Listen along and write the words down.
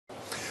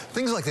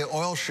Things like the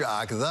oil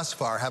shock thus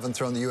far haven't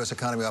thrown the U.S.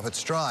 economy off its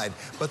stride,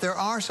 but there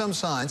are some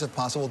signs of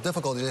possible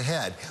difficulties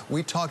ahead.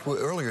 We talked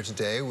earlier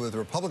today with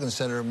Republican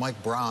Senator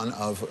Mike Braun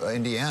of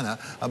Indiana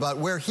about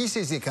where he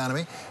sees the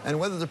economy and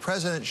whether the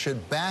president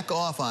should back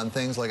off on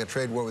things like a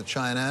trade war with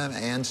China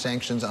and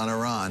sanctions on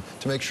Iran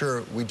to make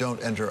sure we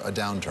don't enter a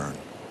downturn.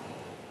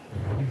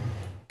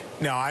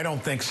 No, I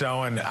don't think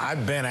so, and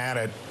I've been at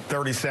it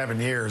 37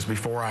 years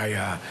before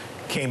I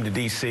came to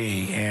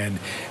D.C., and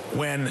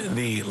when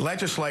the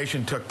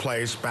legislation took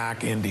place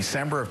back in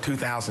December of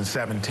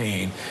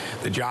 2017,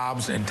 the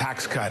Jobs and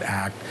Tax Cut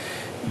Act,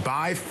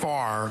 by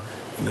far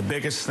the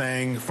biggest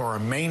thing for a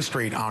Main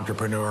Street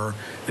entrepreneur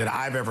that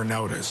I've ever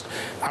noticed.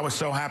 I was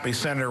so happy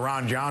Senator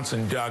Ron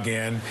Johnson dug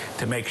in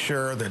to make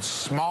sure that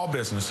small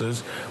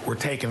businesses were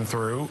taken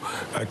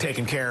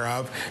care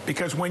of,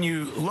 because when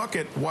you look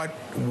at what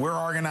we're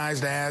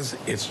organized as,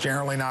 it's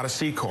generally not a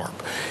C Corp.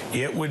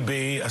 It would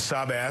be a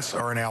sub S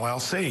or an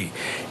LLC.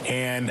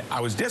 And I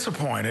was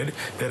disappointed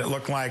that it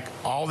looked like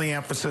all the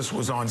emphasis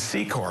was on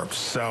C Corps.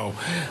 So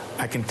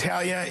I can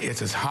tell you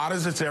it's as hot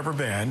as it's ever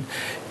been,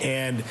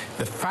 and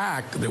the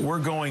fact that we're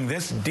going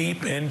this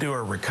deep into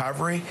a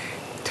recovery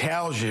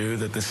tells you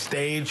that the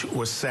stage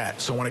was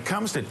set. So when it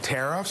comes to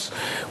tariffs,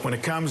 when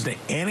it comes to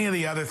any of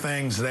the other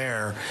things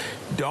there,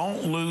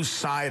 don't lose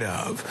sight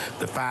of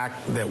the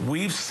fact that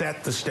we've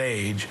set the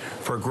stage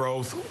for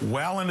growth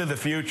well into the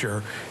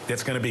future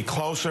that's going to be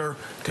closer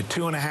to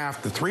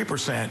 2.5% to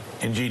 3%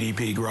 in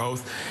GDP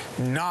growth,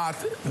 not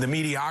the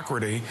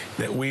mediocrity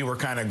that we were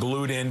kind of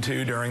glued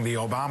into during the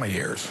Obama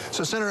years.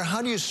 So, Senator,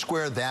 how do you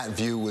square that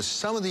view with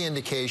some of the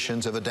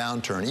indications of a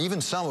downturn, even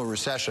some of a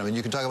recession? I mean,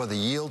 you can talk about the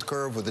yield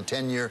curve with the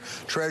 10-year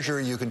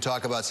Treasury. You can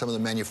talk about some of the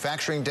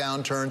manufacturing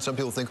downturn. Some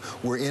people think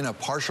we're in a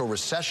partial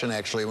recession,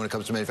 actually, when it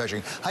comes to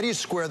manufacturing. How do you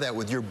square that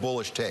with your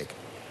bullish take?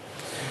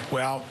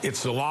 Well,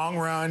 it's the long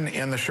run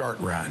and the short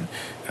run.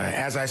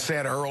 As I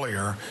said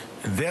earlier,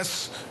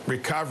 this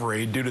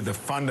recovery, due to the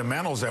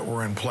fundamentals that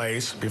were in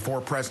place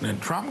before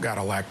President Trump got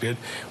elected,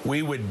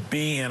 we would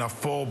be in a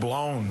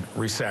full-blown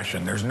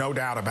recession. There's no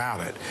doubt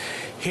about it.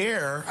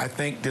 Here, I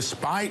think,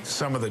 despite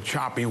some of the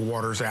choppy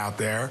waters out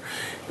there,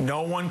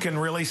 no one can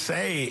really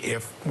say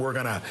if we're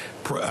going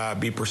to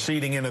be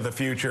proceeding into the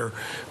future,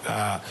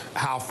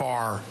 how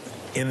far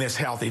in this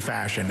healthy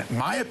fashion.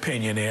 My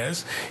opinion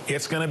is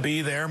it's going to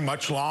be there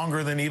much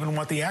longer than even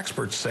what the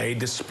experts say,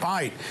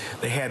 despite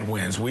the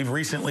headwinds. We've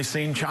recently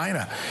seen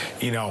China,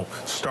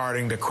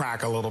 starting to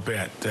crack a little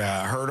bit.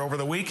 Heard over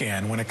the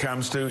weekend when it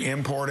comes to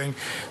importing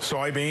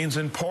soybeans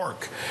and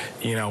pork.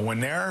 When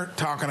they're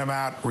talking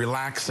about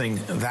relaxing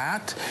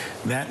that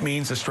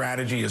means the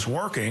strategy is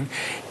working.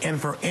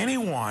 And for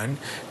anyone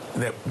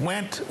that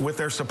went with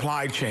their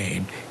supply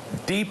chain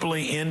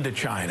deeply into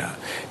China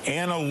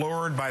and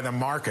allured by the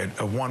market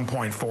of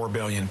 1.4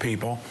 billion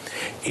people,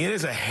 it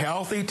is a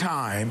healthy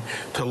time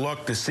to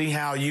look to see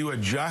how you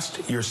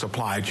adjust your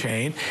supply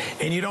chain.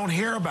 And you don't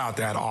hear about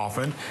that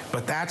often,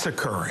 but that's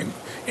occurring,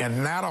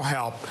 and that'll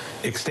help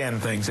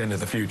extend things into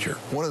the future.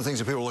 One of the things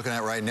that people are looking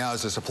at right now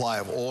is the supply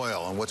of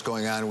oil and what's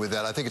going on with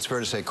that. I think it's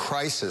fair to say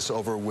crisis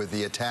over with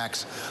the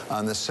attacks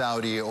on the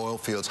Saudi oil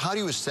fields. How do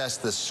you assess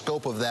the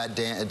scope of that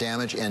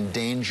damage and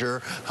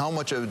danger? How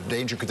much of a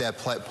danger could that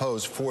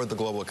pose for the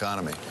global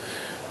economy?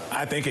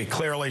 I think it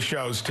clearly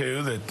shows,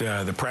 too,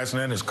 that the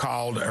president has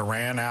called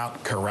Iran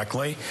out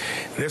correctly.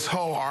 This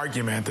whole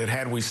argument that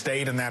had we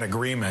stayed in that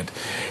agreement,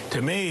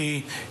 to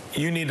me,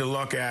 you need to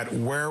look at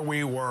where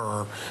we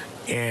were,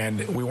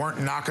 and we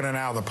weren't knocking it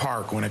out of the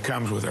park when it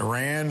comes with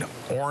Iran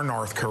or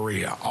North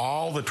Korea,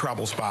 all the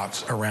trouble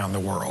spots around the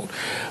world.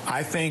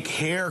 I think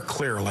here,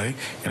 clearly,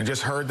 and I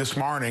just heard this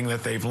morning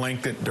that they've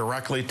linked it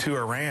directly to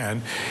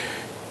Iran,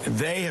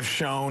 they have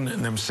shown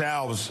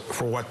themselves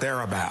for what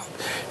they're about.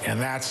 And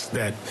that's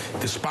that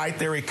despite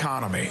their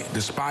economy,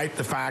 despite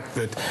the fact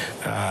that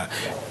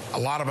a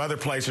lot of other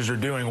places are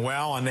doing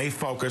well and they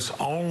focus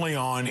only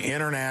on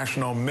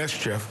international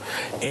mischief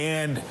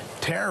and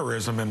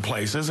terrorism in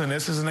places, and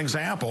this is an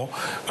example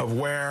of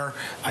where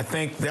I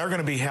think they're going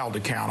to be held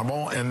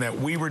accountable and that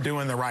we were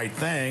doing the right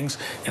things,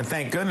 and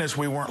thank goodness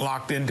we weren't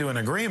locked into an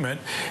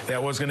agreement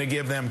that was going to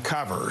give them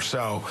cover.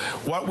 So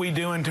what we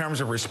do in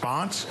terms of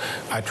response,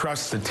 I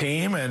trust the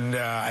team, and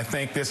I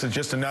think this is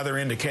just another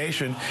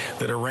indication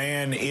that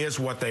Iran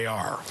is what they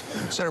are.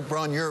 Senator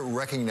Braun, you're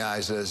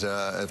recognized as,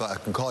 if I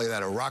can call you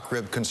that, a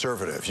rock-ribbed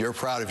conservative. You're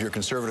proud of your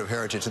conservative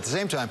heritage. At the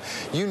same time,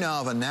 you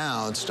now have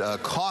announced a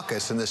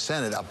caucus in the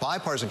Senate, a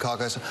bipartisan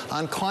caucus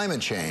on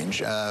climate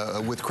change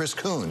with Chris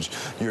Coons,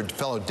 your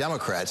fellow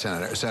Democrat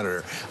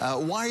senator.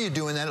 Why are you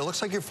doing that? It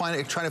looks like you're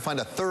trying to find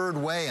a third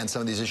way on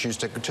some of these issues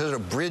to sort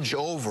of bridge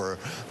over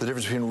the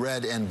difference between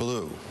red and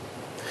blue.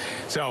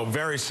 So,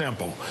 very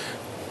simple.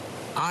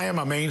 I am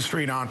a Main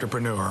Street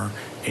entrepreneur,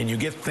 and you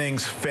get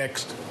things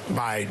fixed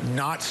by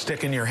not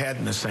sticking your head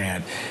in the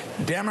sand.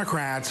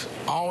 Democrats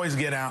always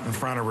get out in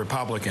front of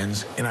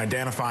Republicans in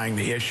identifying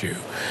the issue,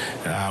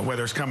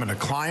 whether it's coming to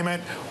climate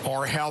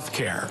or health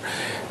care.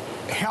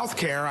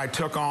 Healthcare, I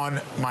took on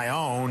my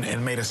own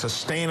and made a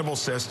sustainable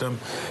system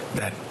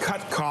that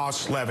cut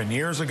costs 11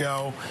 years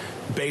ago,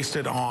 based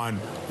it on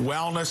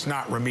wellness,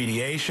 not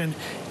remediation,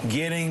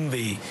 getting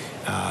the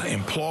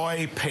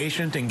employee,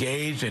 patient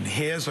engaged in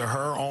his or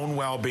her own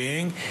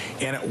well-being,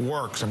 and it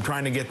works. I'm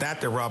trying to get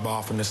that to rub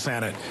off in the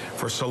Senate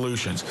for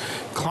solutions.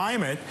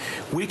 Climate,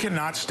 we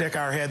cannot stick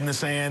our head in the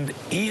sand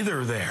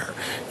either there.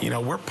 You know,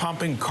 we're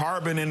pumping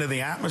carbon into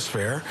the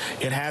atmosphere.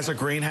 It has a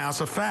greenhouse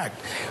effect.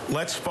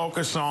 Let's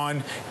focus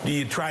on, do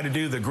you try to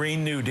do the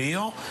Green New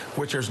Deal,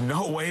 which there's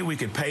no way we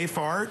could pay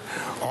for it,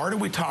 or do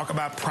we talk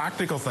about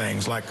practical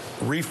things like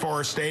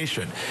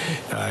reforestation,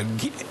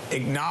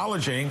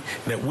 acknowledging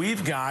that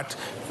we've got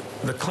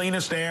the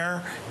cleanest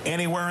air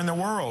anywhere in the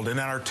world, and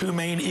that our two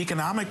main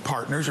economic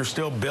partners are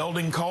still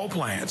building coal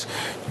plants,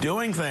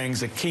 doing things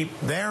that keep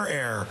their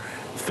air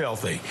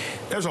filthy.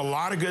 There's a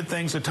lot of good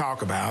things to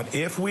talk about.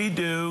 If we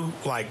do,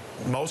 like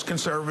most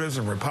conservatives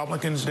and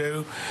Republicans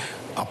do,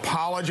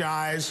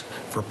 apologize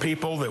for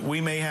people that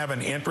we may have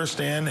an interest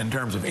in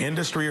terms of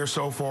industry or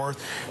so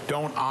forth,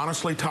 don't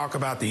honestly talk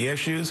about the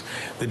issues,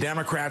 the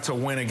Democrats will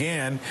win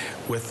again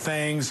with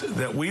things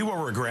that we will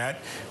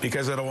regret,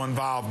 because it'll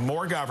involve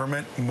more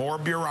government, more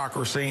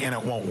bureaucracy, and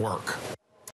it won't work.